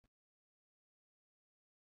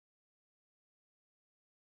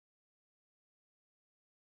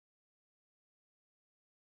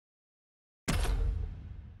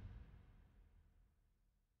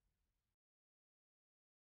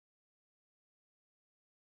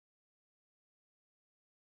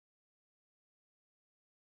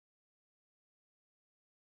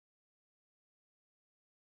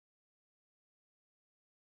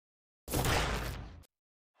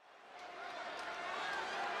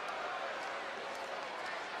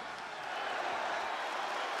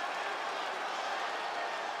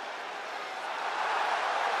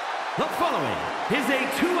The following is a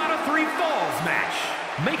 2 out of 3 falls match.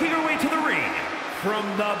 Making her way to the ring from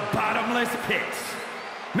the bottomless pit,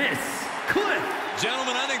 Miss Cliff.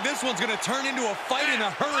 Gentlemen, I think this one's going to turn into a fight in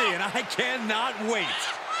a hurry, and I cannot wait.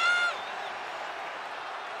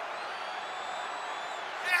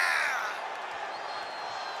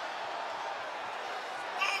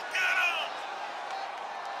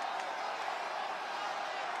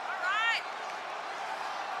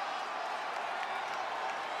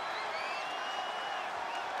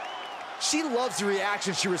 She loves the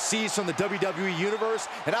reaction she receives from the WWE Universe,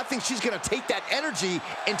 and I think she's going to take that energy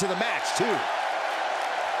into the match, too.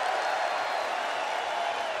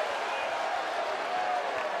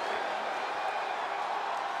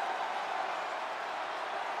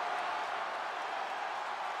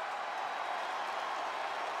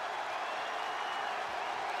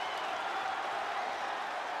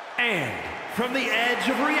 And from the edge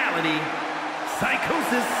of reality,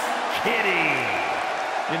 Psychosis Kitty.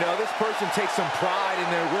 You know, this person takes some pride in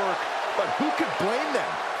their work, but who could blame them?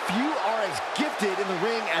 Few are as gifted in the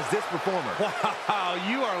ring as this performer. Wow,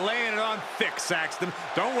 you are laying it on thick, Saxton.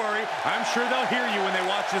 Don't worry, I'm sure they'll hear you when they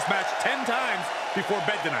watch this match 10 times before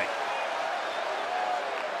bed tonight.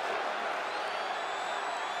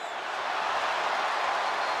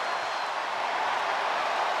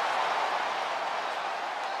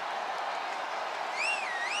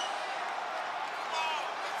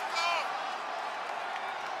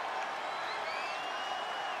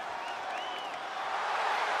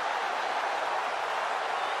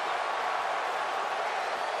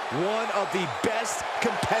 One of the best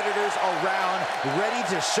competitors around, ready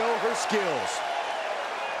to show her skills.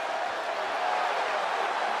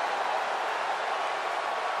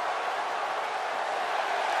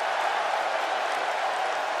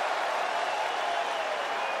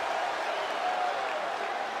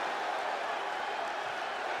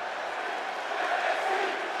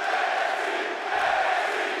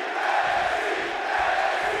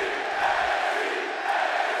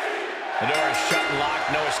 The door is shut and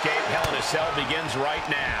locked, no escape. Hell in a Cell begins right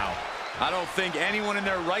now. I don't think anyone in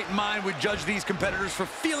their right mind would judge these competitors for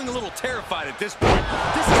feeling a little terrified at this point.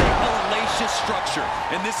 This is a hellacious structure,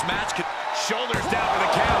 and this match could... Shoulders down for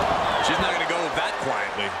the count. She's not going to go that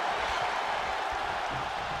quietly.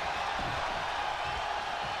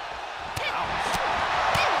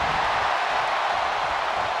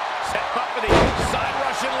 Set up for the side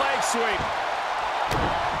Russian leg sweep.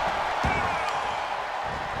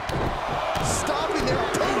 Stopping their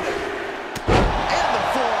opponent. And the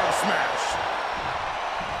forearm smash.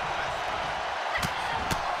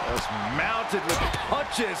 Just mounted with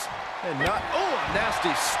punches. And not, oh, a nasty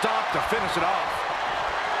stop to finish it off.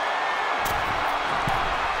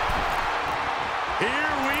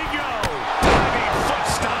 Here we go. Diving foot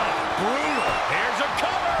stomp. Brutal. Here's a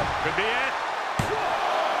cover. Could be it.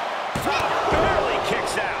 Barely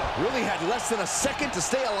kicks out. Really had less than a second to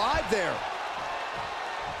stay alive there.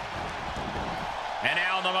 And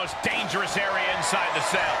now in the most dangerous area inside the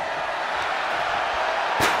cell.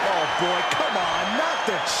 Oh, boy, come on, not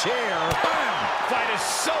the chair. Bam! Fight is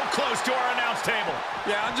so close to our announce table.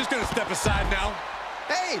 Yeah, I'm just going to step aside now.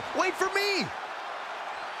 Hey, wait for me.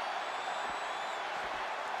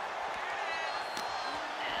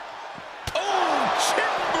 Oh,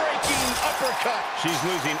 chin-breaking uppercut. She's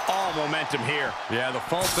losing all momentum here. Yeah, the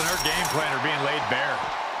faults in her game plan are being laid bare.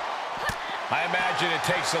 I imagine it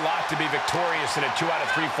takes a lot to be victorious in a 2 out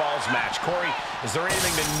of 3 falls match. Corey, is there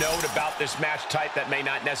anything to note about this match type that may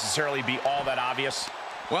not necessarily be all that obvious?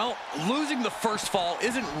 Well, losing the first fall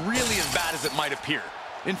isn't really as bad as it might appear.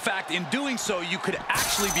 In fact, in doing so, you could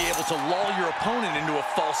actually be able to lull your opponent into a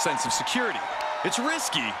false sense of security. It's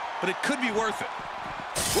risky, but it could be worth it.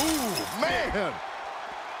 Ooh, man.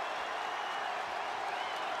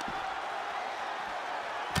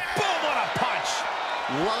 Boom, what a punch.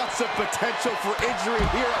 Lots of potential for injury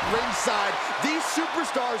here at ringside. These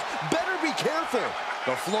superstars better be careful.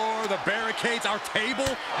 The floor, the barricades, our table,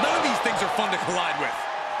 none of these things are fun to collide with.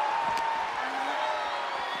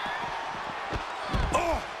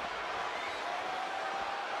 Oh.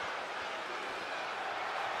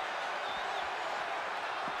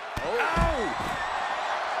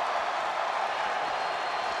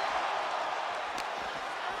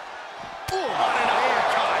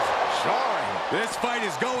 This fight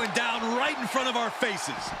is going down right in front of our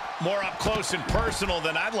faces. More up close and personal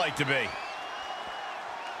than I'd like to be.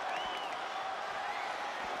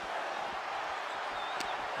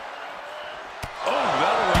 Oh,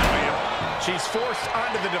 that'll rally him. She's forced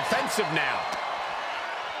onto the defensive now.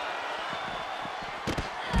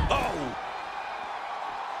 Oh!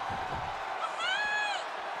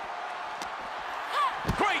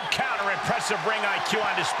 Great counter. Impressive ring IQ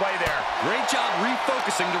on display there. Great job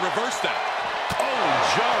refocusing to reverse that. Oh,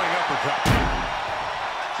 jarring uppercut.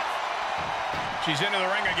 She's into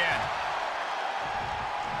the ring again.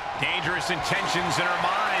 Dangerous intentions in her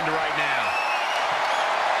mind right now.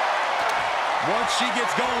 Once she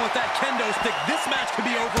gets going with that kendo stick, this match could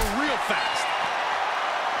be over real fast.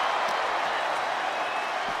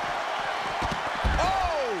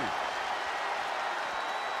 Oh!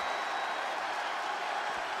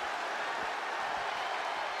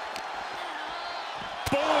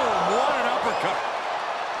 Boom! What an uppercut.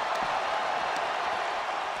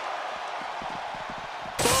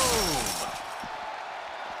 Boom!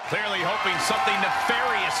 Clearly hoping something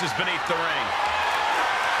nefarious is beneath the ring.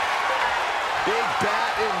 Big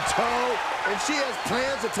bat in tow, and she has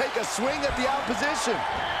plans to take a swing at the opposition.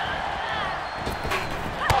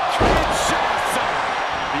 Kinshasa!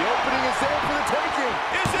 The opening is there for the taking.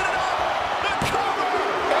 Is it enough? The cover!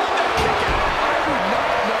 I do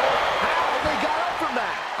not know how they got up from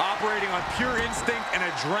that. Operating on pure instinct and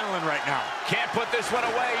adrenaline right now. Can't put this one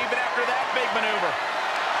away even after that big maneuver.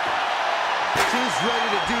 She's ready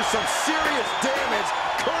to do some serious damage,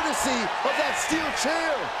 courtesy of that steel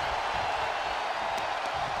chair.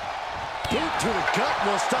 Boot to the gut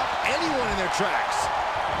will stop anyone in their tracks.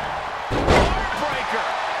 Heartbreaker.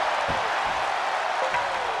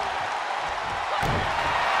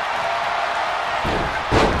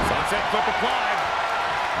 Sunset flip applied.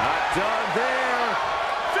 Not done there.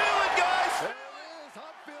 Feel it, guys! There it is.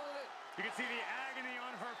 I'm feeling it. You can see the agony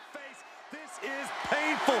on her face. This is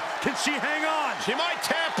painful. Can she hang on? She might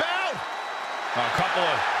tap out. A couple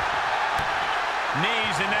of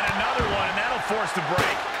knees and then another one, and that'll force the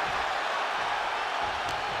break.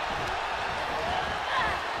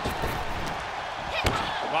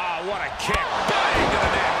 Wow, what a kick. Bang to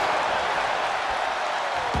the neck.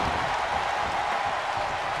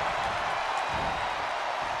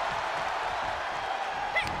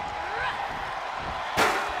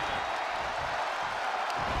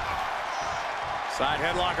 Side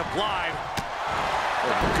headlock applied.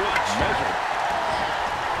 Good measure.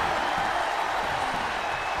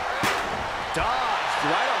 Dodged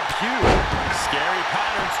right on cue. Scary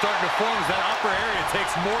pattern starting to form as that upper area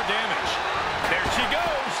takes more damage. There she goes.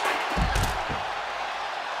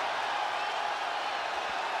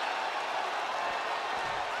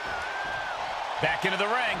 Back into the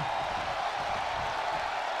ring.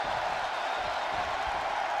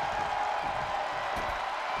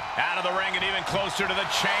 Out of the ring and even closer to the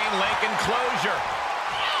chain link enclosure.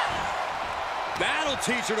 That'll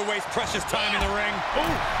teach her to waste precious time in the ring.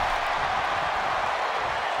 Ooh.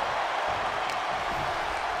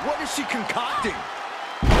 What is she concocting?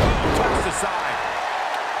 Tossed aside.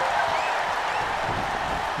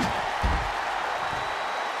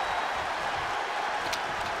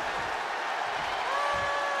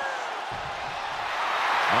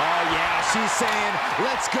 Oh, yeah, she's saying,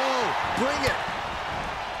 let's go. Bring it.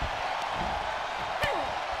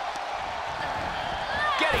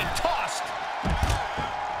 Getting tossed.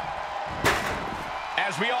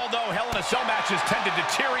 As we all know, Hell in a Cell matches tend to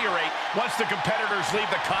deteriorate once the competitors leave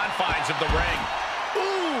the confines of the ring.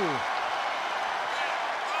 Ooh.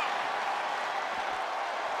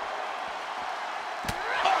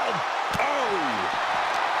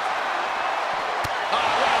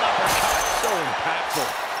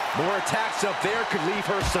 More attacks up there could leave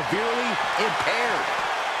her severely impaired.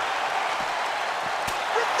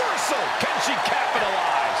 Reversal! Can she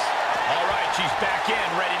capitalize? All right, she's back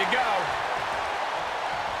in, ready to go.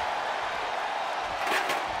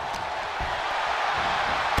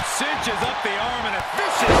 Cinches up the arm and a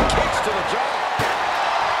vicious kicks to the jaw.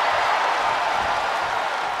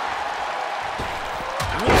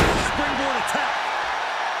 What a springboard attack.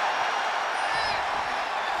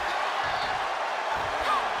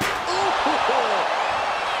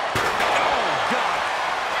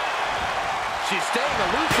 She's staying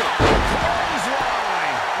elusive.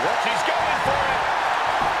 Clothesline. She's going for it.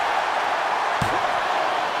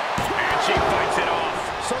 And she fights it off.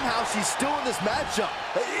 Somehow she's still in this matchup.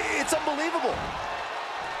 It's unbelievable.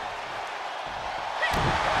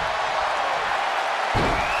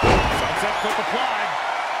 Sunset flip applied.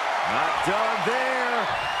 Not done there.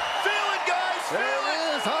 Feel it, guys. There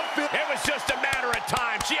it is. It was just a matter of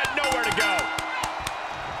time. She had nowhere to go.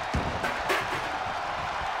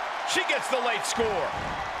 She gets the late score.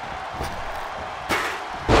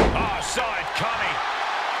 Oh, saw it coming.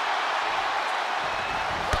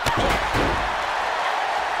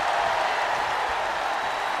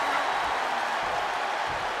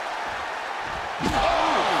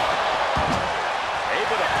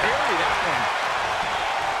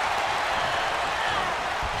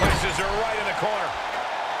 Places her right in the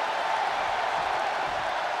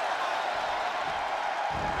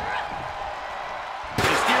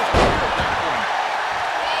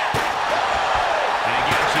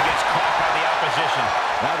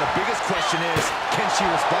question is, can she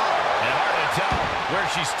respond? And hard to tell where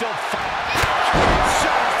she's still fighting.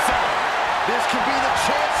 This could be the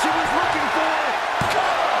chance she was looking for.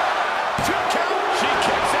 Two count. She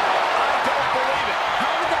kicks out. I don't believe it.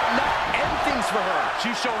 How did that not end things for her?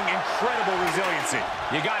 She's showing incredible resiliency.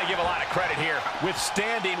 You got to give a lot of credit here,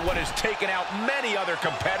 withstanding what has taken out many other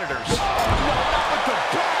competitors. No, not with the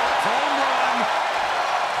bat. Home run.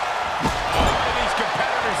 One of these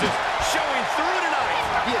competitors is showing through tonight.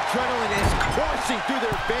 The adrenaline is coursing through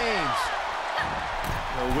their veins.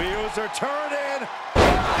 The wheels are turning.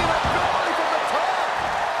 Ability from the top.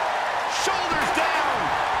 Shoulders down.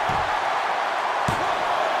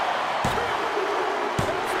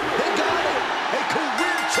 They got it. A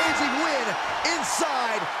career-changing win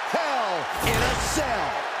inside Hell in a Cell.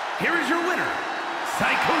 Here is your winner,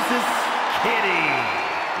 Psychosis Kitty.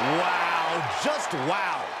 Wow, just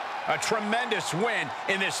wow. A tremendous win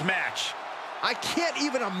in this match. I can't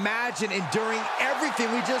even imagine enduring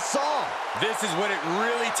everything we just saw. This is what it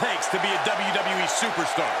really takes to be a WWE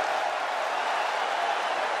superstar.